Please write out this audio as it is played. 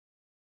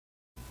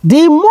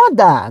The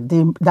mother,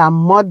 the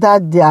mother,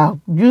 they are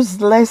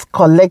useless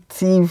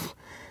collective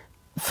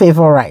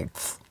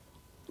favorites.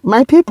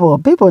 My people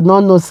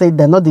don't know say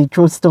they're not the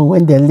true stone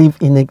when they live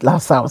in a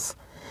glass house.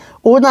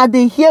 Una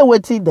they hear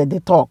what they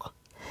talk.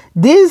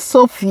 This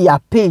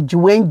Sophia page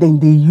when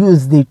they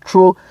use the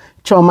true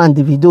Chioma and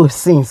Davido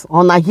since.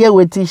 Una hear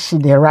what she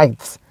they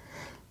writes.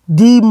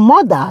 The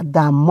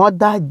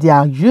mother, they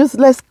are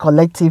useless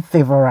collective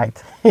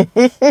favorite. You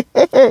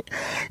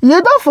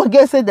don't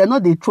forget say they're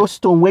not the true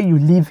stone when you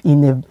live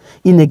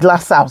in a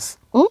glass house.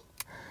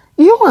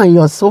 You and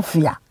your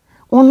Sophia,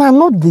 una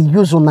not the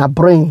use on a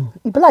brain.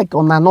 It be like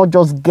una not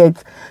just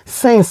get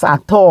sense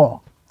at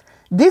all.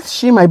 This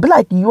Chioma, it be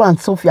like you and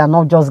Sophia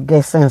not just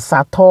get sense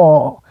at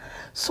all.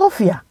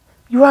 Sophia,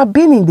 you have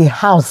been in the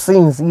house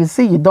since. You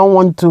see, you don't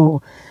want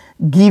to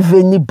give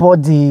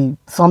anybody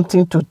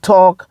something to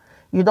talk.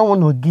 You don't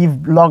want to give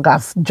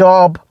bloggers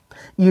job.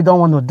 You don't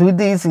want to do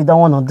this. You don't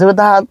want to do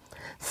that.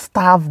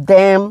 Starve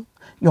them.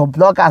 Your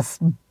bloggers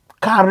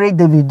carry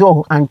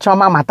Davido and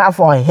Chioma matter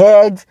for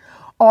head.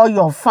 All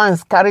your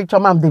fans carry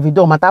Chioma and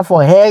Davido matter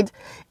for head.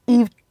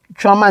 If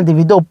Chioma and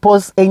Davido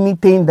post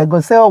anything, they go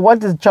say, oh,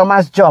 what is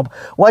Chioma's job?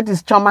 What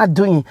is Chioma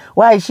doing?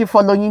 Why is she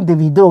following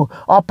Davido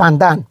up and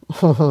down?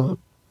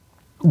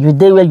 You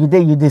dey where you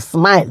dey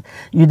smile,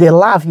 you dey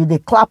laugh, you dey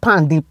clap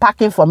hand, they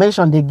pack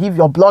information, they give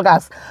your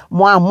bloggers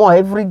more and more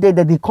every day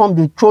that they come,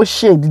 they throw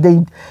shade,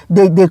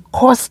 they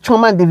cause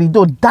Chioma and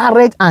Davido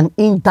direct and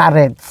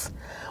indirect.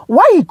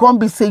 Why you can't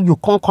be say you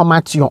can't come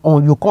at your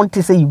own? You can't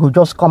say you go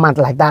just come out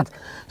like that.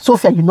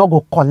 Sophia, you not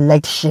go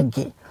collect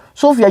shade.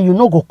 Sophia, you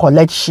not go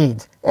collect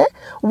shade. Eh?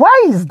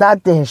 Why is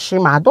that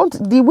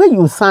Chioma? The way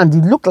you sound,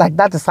 it look like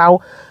that is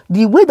how,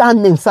 the way that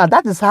name sound,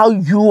 that is how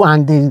you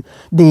and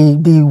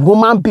the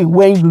woman be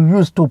when you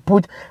used to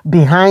put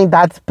behind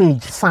that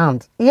page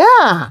sound.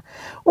 Yeah.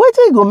 What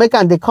you go make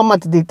and they come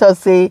out, they tell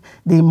say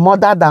the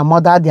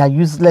mother, they are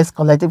useless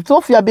collective.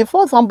 Sophia,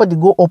 before somebody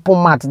go open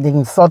mouth, they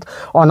insult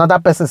another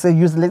person, say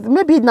useless.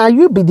 Maybe now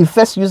you be the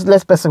first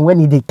useless person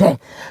when they tell.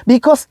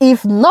 Because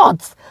if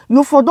not,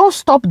 you for don't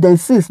stop them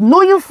since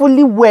knowing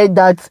fully well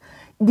that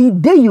the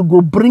day you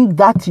go bring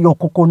that your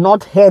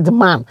coconut head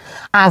man,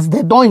 as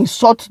they don't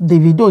insult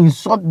Davido,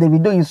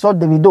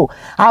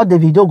 how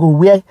Davido go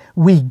wear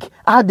wig,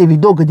 how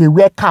Davido go they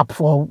wear cap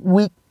for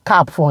wig,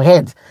 cap for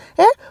head.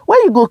 When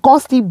you go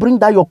constantly bring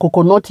that your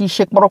coconut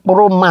shake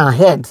man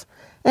head,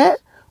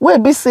 where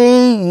be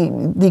say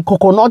the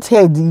coconut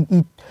head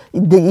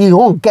it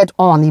won't get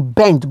on, it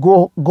bend,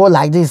 go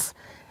like this.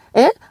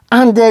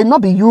 And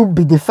not be you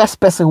be the first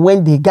person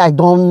when the guy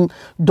don't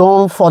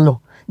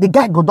follow. The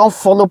guy go don't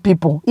follow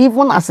people.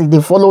 Even as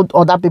they followed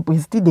other people,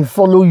 still they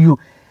follow you.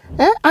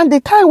 And the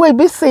time where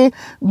they say,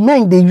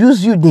 men, they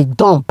use you, they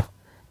dump.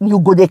 You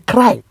go, they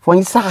cry for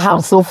inside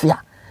house,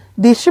 Sophia.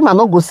 The Chioma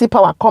not go see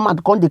power come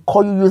and come, they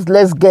call you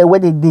useless girl, where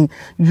they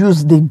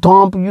use the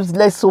dump,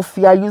 useless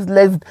Sophia,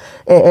 useless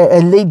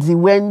a lady,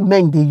 when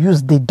men, they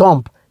use the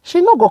dump.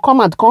 She not go come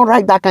and come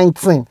write that kind of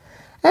thing.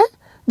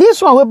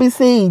 This one will be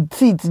say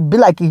it be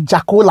like a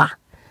jacola.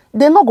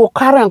 They not go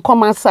carry and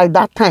come outside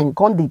that time,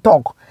 come they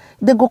talk.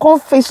 They go come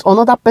face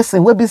another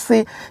person where be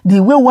say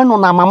the way when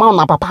on a mama on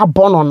a papa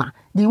born on her,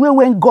 the way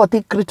when God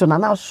take create on her.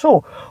 Now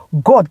so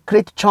God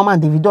create Chioma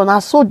and Davido. Now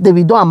so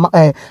Davido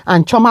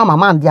and Chioma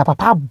mama and their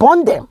papa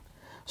born them.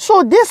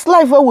 So this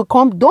life where we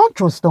come, don't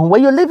trust them where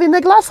you live in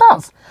a glass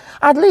house.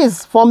 At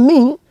least for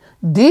me,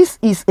 this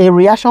is a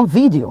reaction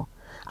video.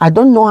 I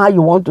don't know how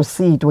you want to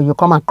see it when you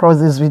come across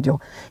this video.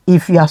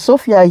 If you are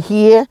Sophia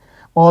here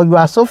or you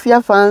are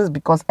Sophia fans,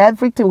 because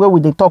everything where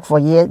we they talk for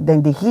here,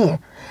 then they hear.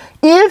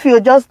 If you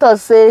just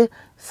say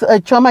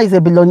Chioma is a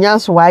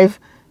billionaire's wife,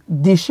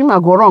 the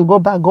Chioma go wrong, go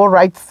back, go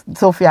write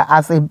Sophia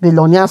as a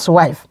billionaire's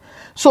wife.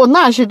 So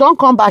now she don't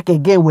come back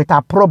again with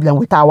her problem,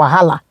 with her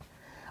wahala.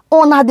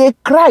 Ona they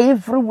cry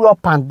everywhere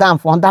up and down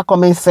for that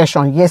comment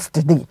section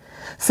yesterday.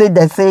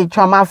 They say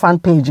Chioma fan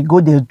page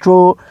go they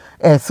draw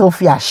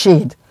Sophia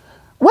shade.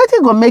 What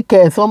you gonna make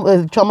some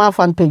Chioma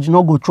fan page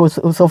no go throw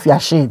Sophia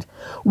shade?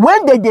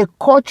 When they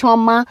call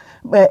Chioma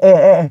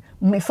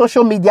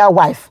social media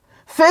wife?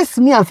 Face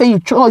me and face you,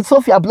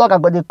 Sophia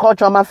blogger, but they call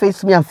Chioma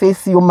face me and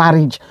face you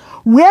marriage.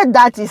 Where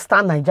that is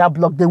Star Niger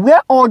blog, they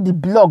wear all the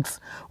blogs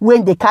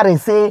when they carry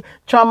say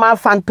Chioma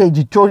fan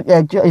page,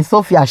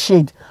 Sophia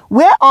shade.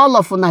 Where all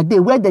of una day,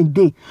 where they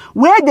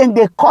then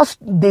they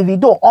cost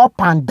Davido up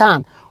and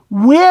down.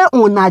 Where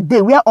una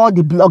day, where all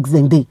the blogs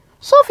then they.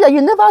 Sophia,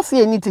 you never see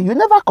anything, you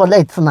never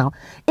collect now.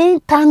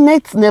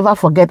 Internet never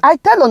forget. I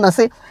tell una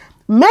say,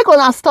 make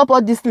una stop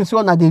all these things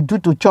when they do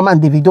to Chioma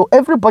and Davido.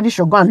 Everybody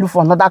should go and look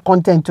for another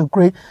content to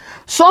create.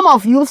 Some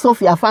of you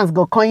Sophia fans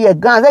go come here,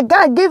 go and say,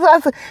 God, give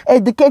us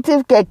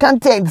educative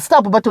content.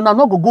 Stop, but una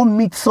no go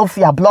meet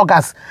Sophia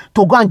bloggers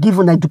to go and give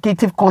an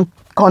educative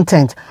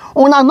content.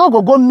 Una no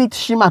go meet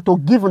Chioma to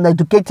give an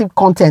educative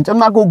content.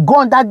 Una go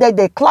on that day,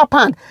 they clap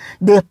hand,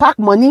 they pack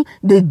money,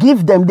 they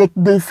give them,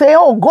 they say,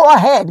 oh, go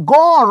ahead, go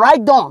on,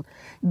 write down.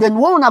 Then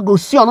when una go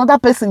see another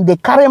person, they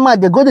carry man,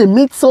 they go to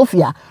meet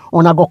Sophia.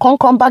 When I go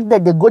come back there,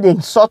 they go, they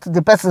insult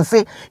the person,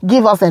 say,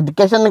 give us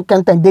educational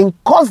content, then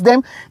cause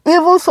them,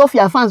 even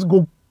Sophia fans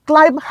go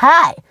climb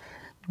high.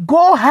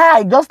 Go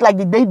high, just like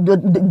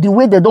the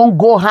way they don't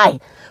go high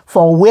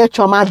for where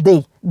Chioma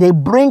day. They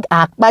bring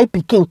a by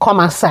picking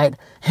come outside.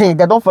 Hey,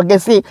 they don't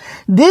forget, say,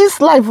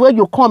 this life where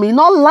you come, it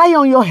not lie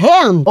on your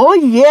hand. Oh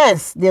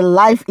yes, the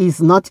life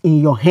is not in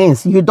your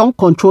hands. You don't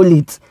control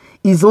it.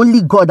 It's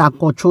only God that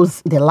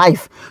controls the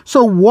life.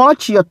 So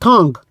watch your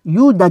tongue.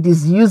 You that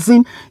is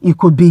using, it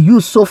could be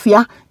you,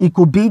 Sophia. It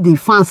could be the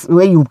fans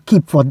where you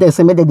keep for this.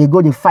 So maybe they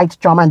go, they fight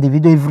Chioma and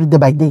Davido every day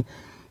by day.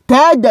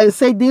 Tell them,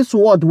 say this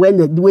word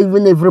when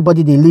even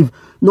everybody they live,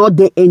 not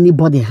they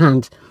anybody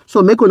hand.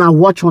 So make una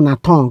watch on a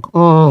tongue.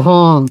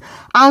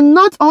 And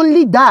not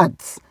only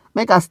that,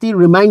 make I still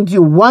remind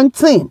you one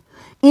thing.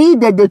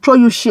 Either they throw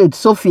you shade,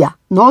 Sophia,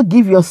 not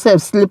give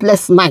yourself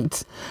sleepless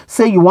nights.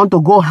 Say you want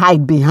to go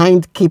hide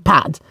behind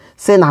keypad.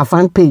 Say na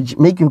fan page,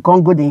 make you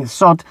can't go the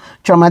insult,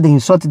 Chioma the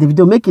insult the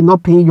video, make it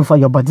not paying you for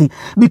your body.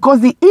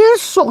 Because the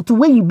insult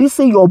when you be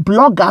say your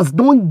bloggers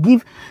don't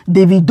give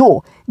the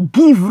video,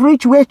 give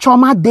rich where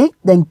Chioma day,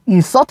 then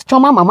insult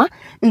Chioma mama,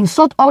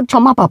 insult all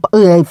Chioma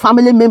papa,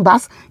 family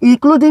members,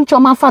 including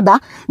Chioma father.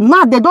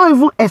 Now they don't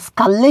even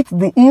escalate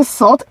the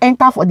insult,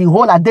 enter for the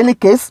whole Adele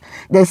case.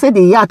 They say the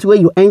Yacth where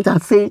you enter,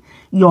 say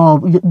your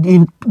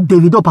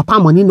Davido papa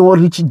money no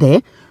reach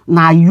there.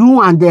 Now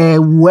you and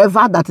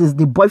whoever that is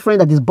the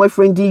boyfriend that is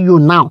boyfriending you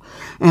now,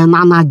 and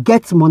I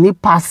get money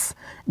past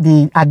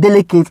the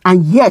Adele case,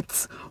 and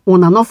yet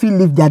una not feel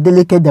leave the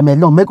Adele case them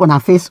alone. Make una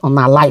face on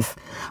our life.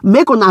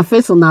 Make una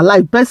face on our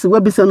life. Person will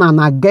be saying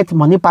na get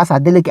money past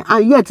Adele case,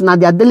 and yet now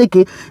the Adele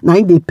case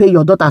now they pay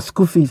your daughter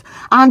school fees.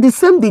 And the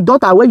same the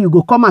daughter where you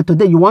go come out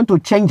today, you want to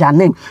change her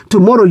name.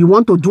 Tomorrow you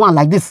want to do it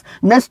like this.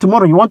 Next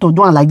tomorrow you want to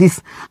do it like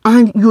this.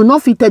 And you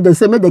not fit the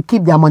same way they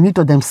keep their money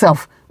to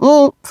themselves.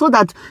 So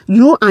that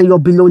you and your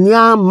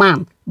billionaire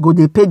man go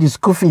they pay the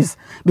school fees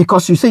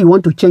because you say you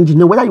want to change it. You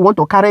know, whether you want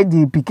to carry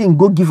the picking,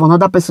 go give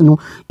another person who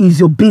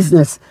is your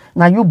business.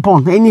 Now you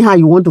born anyhow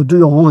you want to do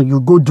your own, you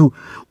go do.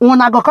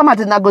 When I go come out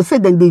and I go say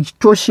then they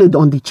throw shade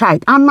on the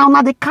child. And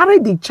now they carry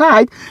the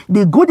child,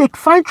 they go, they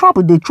find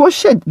trouble, they throw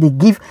shade, they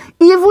give.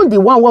 Even the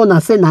one when I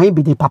say now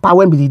be the papa,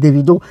 when be the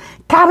Davido,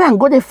 carry and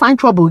go they find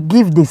trouble,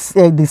 give this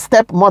the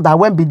stepmother,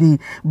 when be the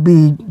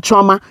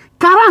Chioma.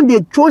 Carry and they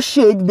throw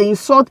shade, they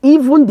insult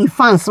even the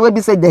fans where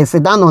they say they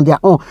sit down on their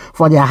own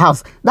for their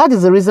house. That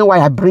is the reason why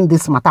I bring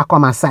this matter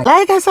come aside.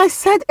 Like as I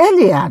said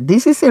earlier,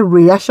 this is a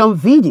reaction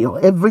video.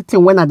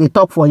 Everything when they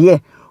talk for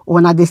here,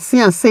 when they see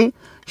and say,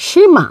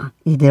 Shima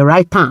is the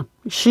right time.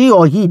 She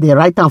or he the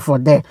right time for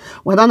there.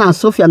 Whether na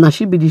Sophia na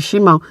she be the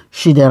Shima,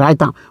 she the right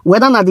time.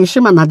 Whether na the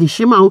Shima na the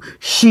Shima,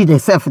 she the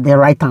self the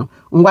right time.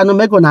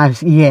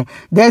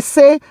 They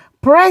say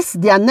press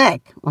their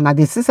neck. On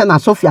the sister na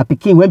Sophia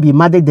Peking when be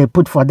mad they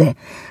put for there.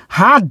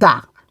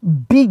 Harder,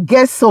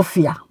 biggest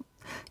Sophia.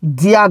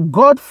 Dear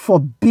God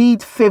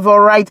forbid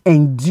favorite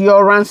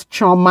endurance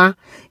Chioma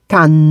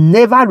can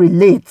never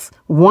relate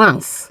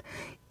once.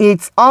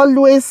 It's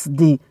always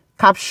the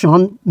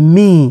caption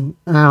me.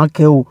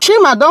 Okay.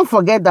 Shima, don't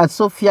forget that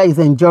Sophia is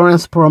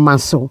endurance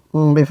promise. So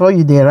before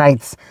you they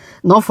write,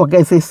 don't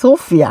forget say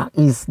Sophia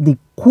is the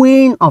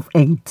queen of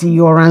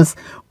endurance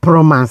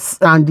promise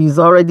and is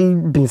already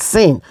been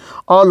seen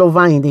all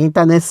over in the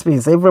internet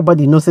space.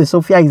 Everybody knows that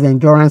Sophia is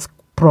endurance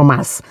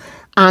promise.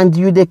 And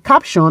you the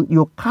caption,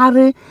 you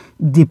carry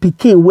the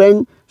picking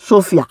when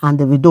Sophia and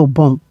Davido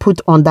bomb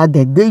put under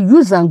there. They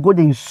use and go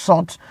they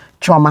insult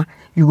Chioma.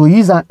 You go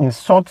use and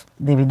insult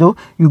Davido.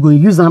 You go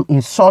use and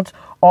insult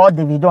all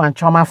Davido and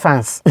Chioma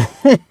fans.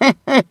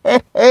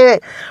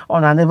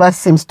 Oh, that never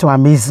seems to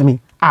amaze me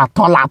at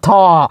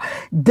all.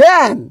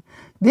 Then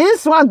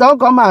this one don't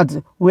come out.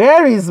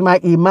 Where is my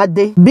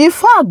Imade?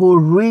 Before I go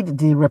read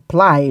the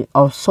reply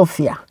of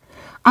Sophia,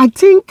 I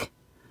think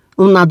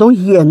I don't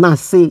hear now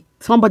say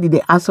somebody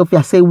they ask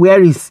Sophia say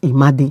where is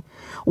Imade?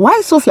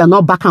 Why Sophia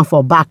not back and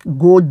for back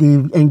go they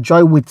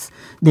enjoy with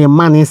the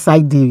man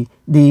inside the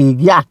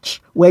Yacth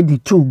where the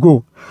two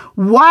go?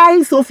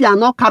 Why Sophia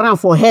not carrying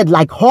for head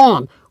like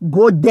horn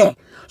go there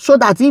so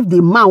that if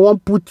the man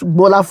won't put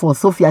bola for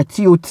Sophia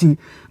TOT,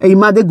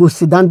 Imade go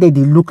sit down there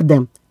they look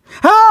them.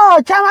 Oh,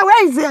 Chioma,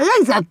 where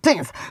is your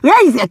things?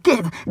 Where is your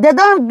kid? They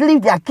don't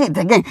leave their kids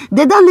again.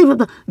 They don't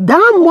leave it.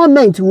 That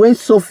moment when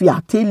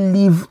Sophia they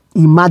leave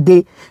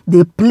Imade,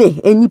 they play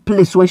any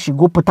place when she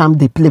go put them,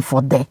 they play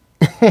for there.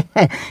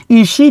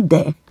 Is she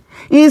there?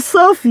 Is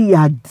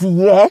Sophia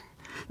there?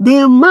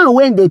 The man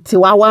when they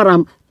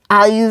tiwawaram,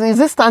 is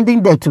he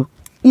standing there too?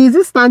 Is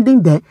he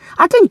standing there?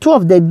 I think two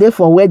of them there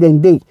for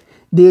wedding day.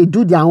 They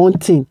do their own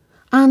thing.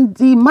 And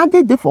the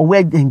Imade day for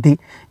wedding day,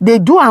 they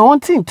do our own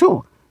thing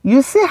too.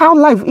 You see how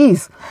life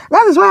is.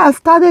 That is why I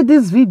started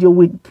this video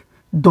with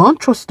don't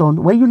trust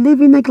on when you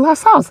live in a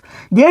glass house.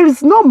 There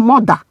is no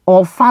mother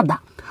or father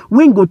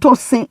when go to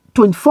say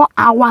 24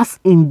 hours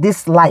in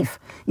this life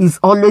is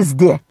always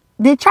there.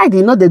 The child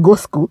did not they go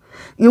school.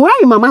 Why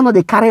your mama not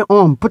they carry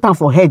on, put on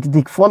for head,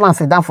 they fall and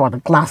sit down for the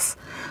class.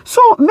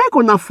 So make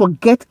una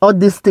forget all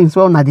these things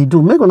when una they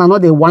do. Make una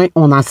not they whine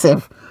on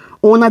herself.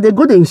 Una they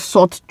go they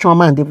insult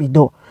Chioma and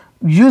Davido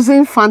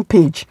using fan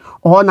page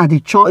or na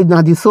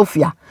the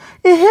Sophia.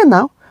 Here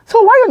now.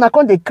 So why you not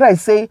come they cry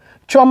say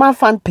Chioma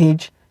fan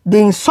page?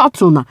 They insult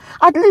una.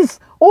 At least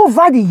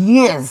over the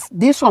years,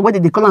 this one where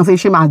they call and say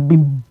Chioma has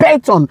been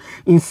bent on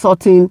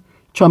insulting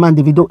Chioma and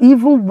Davido,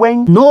 even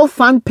when no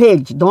fan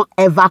page don't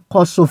ever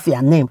call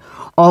Sophia name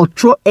or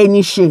throw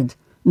any shade.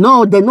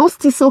 No, they no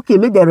still say, okay,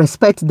 make them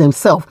respect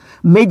themselves,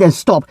 make them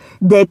stop.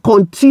 They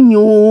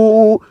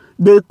continue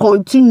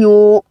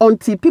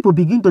until people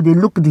begin to they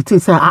look at the thing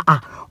and say,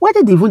 why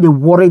did they even they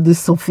worry this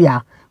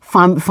Sophia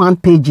fan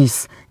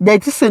pages? They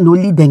just say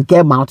only then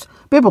get out.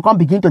 People can't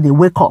begin to they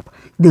wake up.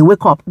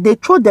 They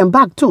throw them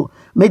back too.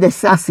 Make the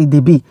sassy they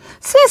be.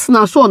 Since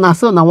now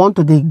I want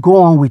to they go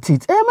on with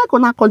it. Make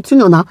una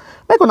continue now.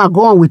 Make una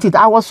go on with it.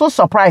 I was so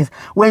surprised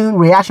when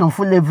reaction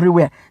full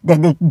everywhere.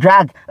 Then they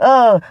drag.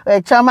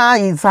 Chioma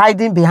is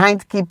hiding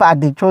behind keeper at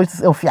the church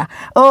Sophia.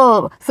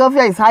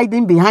 Sophia is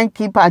hiding behind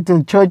keeper at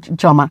the church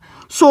Chioma.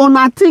 So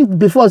I think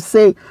before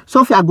say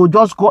Sophia go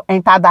just go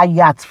enter that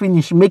Yacth,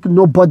 finish, make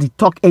nobody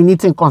talk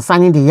anything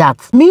concerning the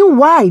Yacth.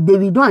 Meanwhile,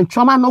 Davido and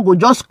Chioma no go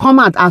just come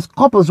out as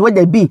couples where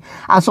they be,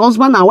 as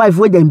husband and wife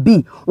where they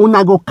be.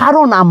 Una go carry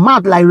on a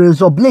mouth like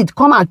razor blade.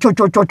 Come out, cho.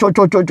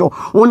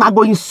 Una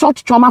go insult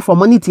Chioma for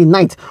money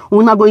tonight.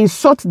 Una go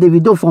insult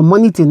Davido for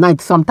money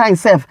tonight. Sometimes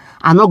self,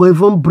 I not go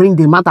even bring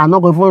the matter. I not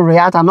go even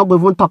react. I not go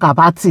even talk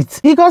about it.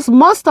 Because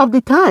most of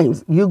the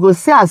times, you go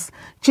see as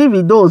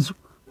Chividos,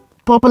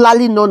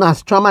 popularly known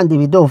as Chioma and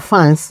Davido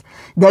fans,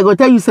 they go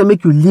tell you, say,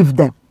 make you leave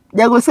them.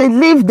 They go say,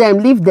 leave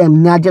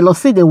them. Their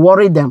jealousy, they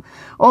worry them.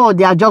 Oh,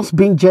 they are just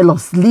being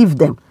jealous. Leave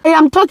them. Hey,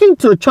 I'm talking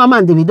to Chioma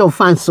and Davido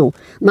fans, so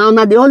now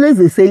they always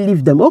they say,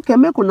 leave them. Okay,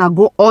 make una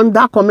go on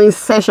that comment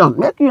section.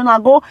 Make you na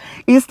go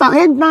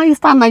Eastern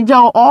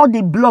Nigeria, all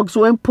the blogs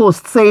when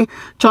post say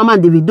Chioma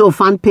and Davido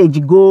fan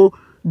page go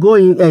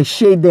in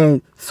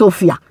shade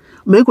Sophia.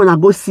 Make una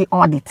go see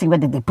all the things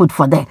that they put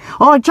for there.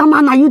 Oh,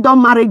 Chioma, now you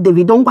don't marry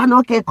David. Don't go,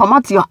 okay, come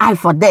out your eye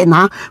for there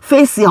now.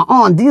 Face your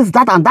own, this,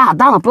 that, and that,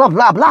 blah, blah,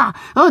 blah.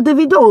 Oh,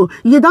 Davido,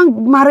 you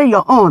don't marry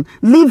your own.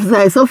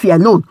 Leave Sophia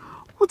alone.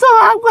 So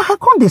I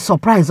can't be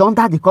surprised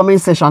under the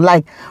comment section.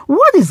 Like,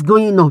 what is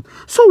going on?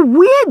 So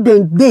where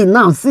they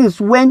now,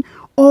 since when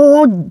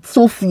all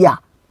Sophia,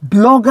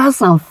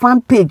 bloggers and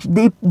fan page,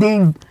 they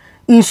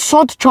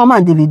insult Chioma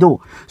and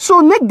Davido.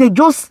 So make they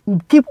just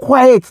keep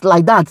quiet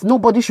like that.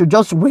 Nobody should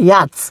just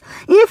react.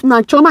 If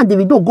na Chioma and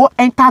Davido go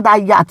enter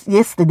that Yacth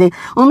yesterday,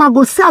 una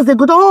go see as they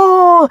go,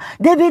 oh,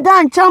 Davido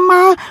and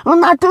Chioma,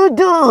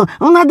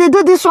 they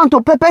do this one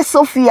to Pepe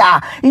Sophia.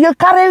 You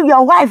carry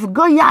your wife,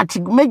 go Yacth,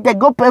 make they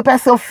go Pepe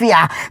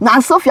Sophia. Now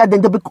Sophia,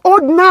 then they be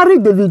ordinary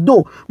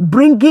Davido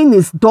bringing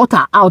his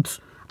daughter out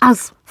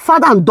as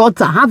father and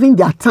daughter having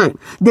their time.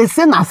 They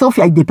say now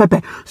Sophia is the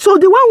pepper. So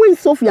the one when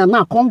Sophia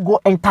now can't go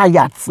enter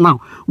Yacth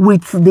now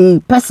with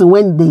the person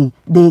when they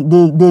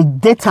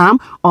date him,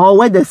 or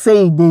when they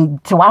say they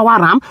chihuahua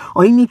ram,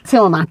 or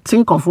anything I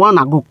think of one,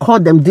 I go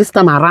call them this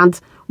time around,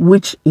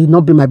 which it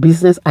not be my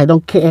business. I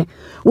don't care.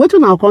 Wait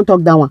till now I can't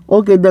talk that one.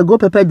 Okay, they go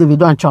prepare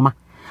Davido and Chioma.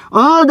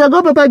 Oh, they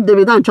go prepare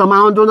Davido and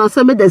Chioma. And don't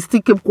say me they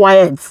still keep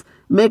quiet.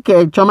 Make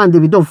Chioma and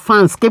Davido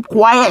fans keep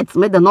quiet,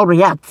 make them not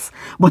react.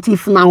 But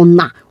if now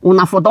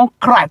una for don't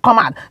cry, come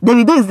on.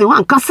 Davido is the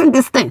one cussing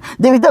this thing.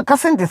 Davido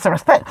cussing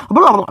disrespect.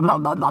 Blah, blah, blah,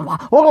 blah, blah, blah.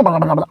 Blah, blah,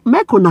 blah, blah.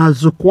 Make una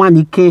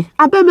zukwanike.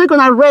 I bet make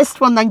una rest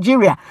from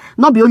Nigeria.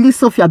 Not be only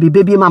Sophia be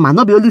baby mama.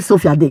 Not be only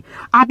Sophia day.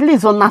 At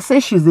least una say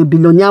she's a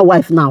billionaire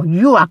wife now.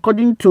 You,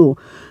 according to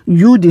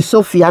you, the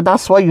Sophia,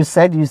 that's what you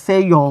said. You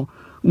say your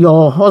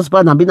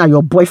husband, I mean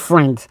your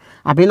boyfriend,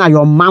 I mean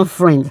your man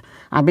friend,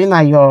 I mean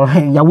your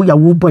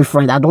Yahoo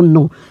boyfriend. I don't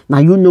know. Now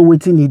you know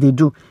what they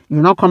do.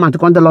 You not come and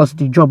tell us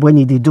the job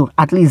when they do.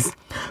 At least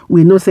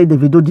we know say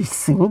Davido they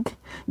sing.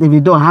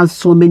 Davido has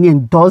so many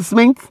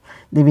endorsements.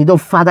 Davido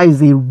father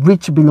is a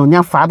rich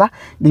billionaire father.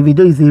 Davido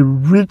is a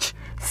rich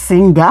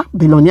singer,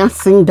 billionaire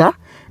singer.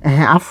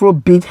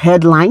 Afrobeat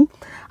headline,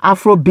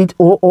 Afrobeat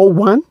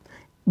 001,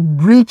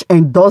 rich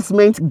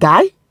endorsement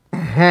guy.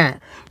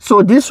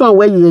 So this one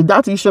where you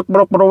that issue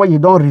where you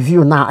don't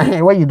review now,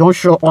 where you don't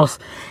show us,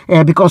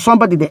 because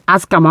somebody they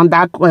ask them on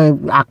that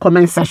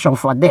comment section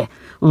for there.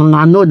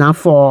 I know now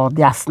for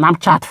their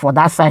Snapchat for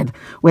that side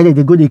where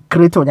they go they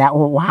create their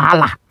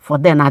wahala for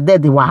them. And there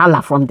the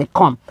wahala from the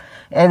come.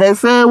 And they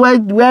say,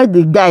 where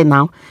the guy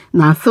now?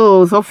 Now,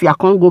 so Sophia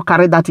can't go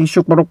carry that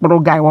issue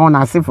guy on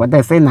and see for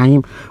they say na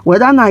him.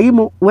 Whether na him,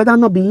 whether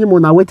not be him,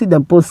 or waiting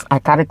them post I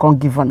carry can't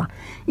give on.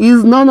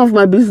 It's none of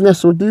my business.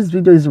 So this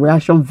video is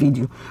reaction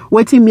video.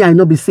 Waiting me, I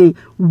know be say,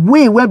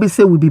 where be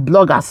say we be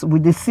bloggers. We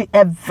they see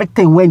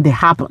everything when they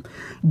happen.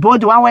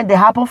 Both the one when they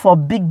happen for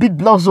big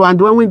blogs and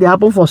the one when they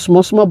happen for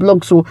small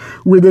blogs. So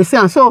we they say,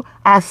 and so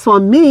as for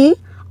me,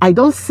 I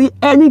don't see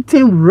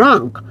anything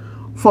wrong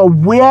for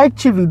where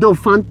Davido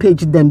fan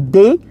page them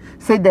they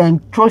say they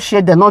throw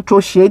shade, they not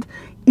throw shade.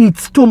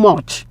 It's too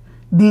much.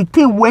 the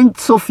thing when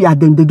Sophia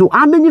then they do.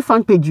 How many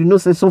fan page you know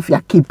say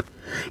Sophia keep?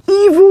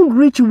 Even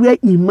reach where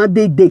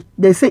Imade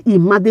they say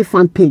Imade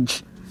fan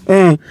page.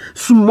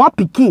 Small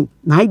pikin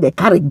now they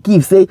carry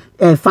give say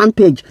fan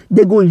page.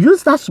 They go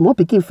use that small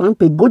pikin fan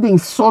page, go they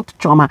insult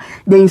Chioma,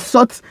 they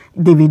insult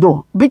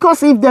Davido.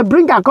 Because if they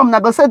bring and come, now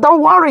go say, don't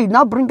worry,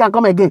 now bring and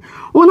come again.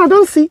 When I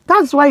don't see,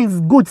 that's why it's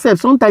good.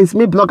 Sometimes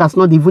make bloggers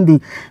not even they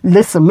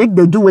listen, make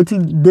they do what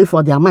they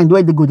for their mind,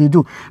 where they go they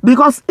do.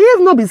 Because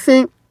if not be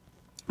say,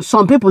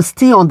 some people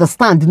still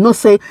understand, no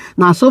say,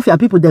 now Sophia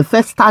people, they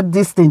first start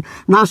this thing.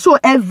 Now, so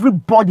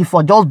everybody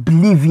for just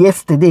believe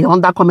yesterday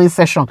on that comment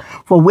section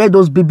for where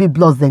those baby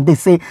bloods, then they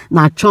say,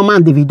 now Chioma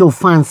and Davido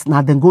fans,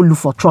 now then go look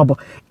for trouble.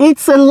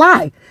 It's a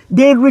lie.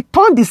 They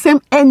return the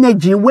same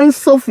energy when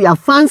Sophia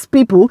fans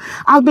people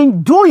have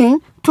been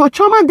doing to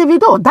Chioma and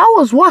Davido. That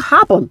was what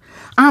happened.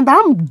 And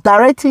I'm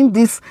directing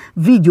this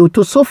video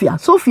to Sophia.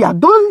 Sophia,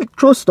 don't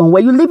throw stone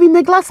where you live in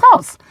a glass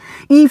house.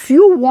 If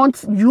you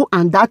want you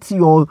and that's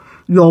your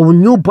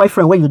new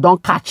boyfriend where you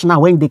don't catch now,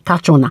 when they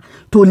catch on her,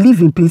 to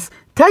live in peace,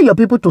 tell your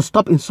people to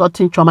stop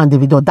insulting Chioma and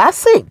Davido.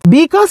 That's it.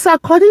 Because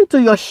according to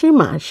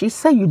Yoshima, she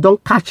said you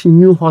don't catch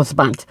new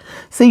husband.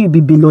 Say you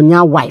be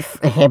billionaire wife.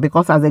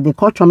 Because as they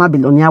call Chioma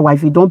billionaire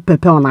wife, you don't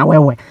prepare on her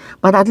way.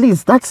 But at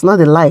least that's not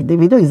a lie.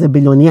 Davido is a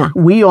billionaire.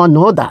 We all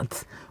know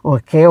that.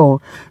 Okay.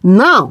 Oh.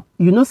 Now,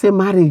 you know, say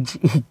marriage,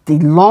 the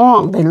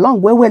long,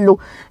 well,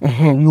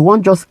 you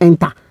won't just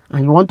enter.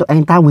 And you want to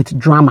enter with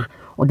drama,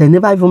 or they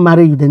never even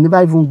marry you, they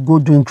never even go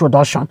do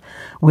introduction.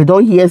 We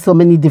don't hear so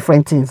many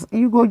different things.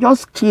 You go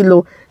just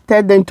chill,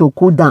 tell them to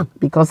cool down,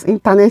 because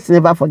internet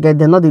never forget,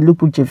 they know they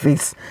look with your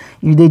face.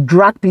 You they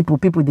drag people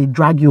they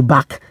drag you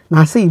back.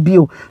 Now say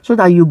it so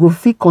that you go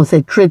feel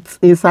concentrate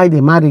inside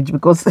the marriage,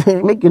 because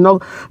make you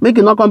not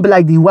come be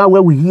like the one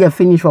where we hear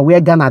finish for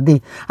where Ghana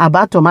day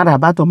about to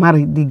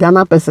marry the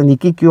Ghana person he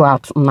kick you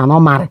out, not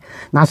marry.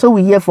 Now so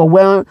we hear for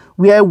where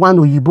one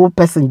Oyibo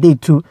person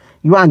did too.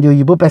 You and the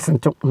Oyibo person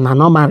too,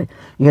 not marry.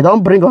 You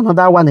don't bring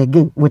another one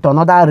again with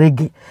another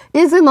reggae.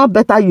 Is it not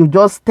better you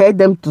just tell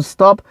them to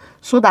stop,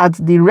 so that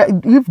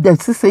if they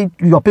say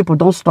your people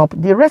don't stop,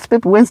 the rest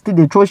people when still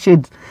they throw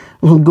shade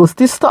go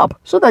still stop,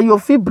 so that your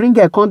feet bring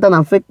a content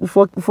and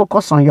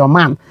focus on your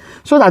man,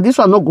 so that this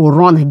one not go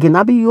run again.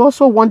 Maybe you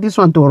also want this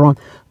one to run.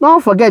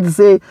 Don't forget to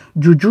say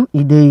juju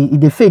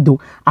it fade though,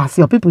 as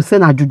your people say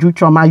na juju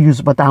Chioma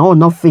use, but I will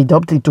not fade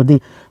up till today.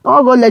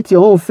 Don't go let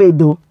your own fade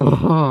though.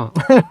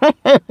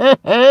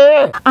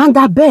 And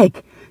I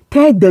beg,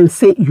 tell them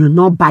say you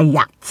not buy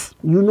yachts.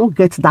 You not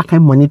get that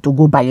kind of money to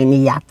go buy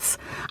any yachts.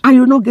 And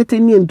you not get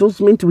any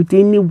endorsement with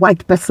any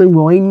white person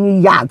or any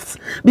yachts.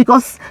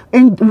 Because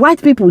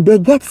white people, they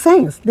get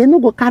sense. They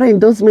not go carry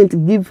endorsement to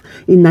give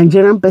a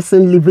Nigerian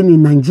person living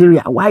in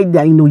Nigeria. Why they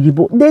are in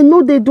Oyibo? They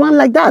know they do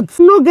like that.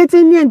 Not get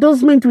any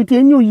endorsement with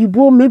any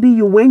Oyibo. Maybe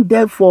you went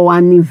there for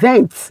an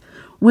event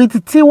with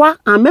Tiwa,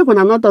 and make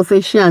una not say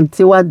she and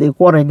Tiwa they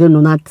quarrel again. No,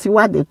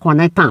 Tiwa they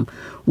connect them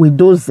with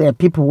those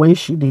people when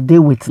she they date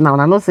with now.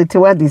 And I not say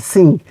Tiwa they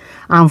sing,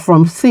 and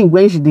from sing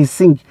when she they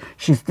sing,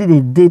 she still they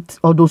date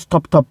all those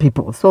top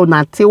people. So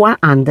now Tiwa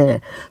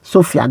and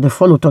Sophia they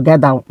follow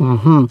together.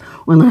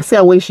 When I say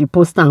when she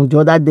post down the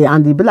other day,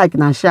 and they be like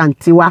now she and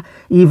Tiwa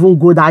even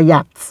go that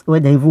Yacth where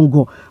they even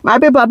go. My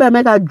people, I better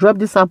make I drop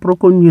this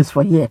apropos news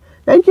for here.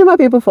 Thank you, my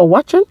people, for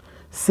watching.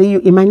 See you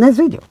in my next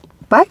video.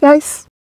 Bye, guys.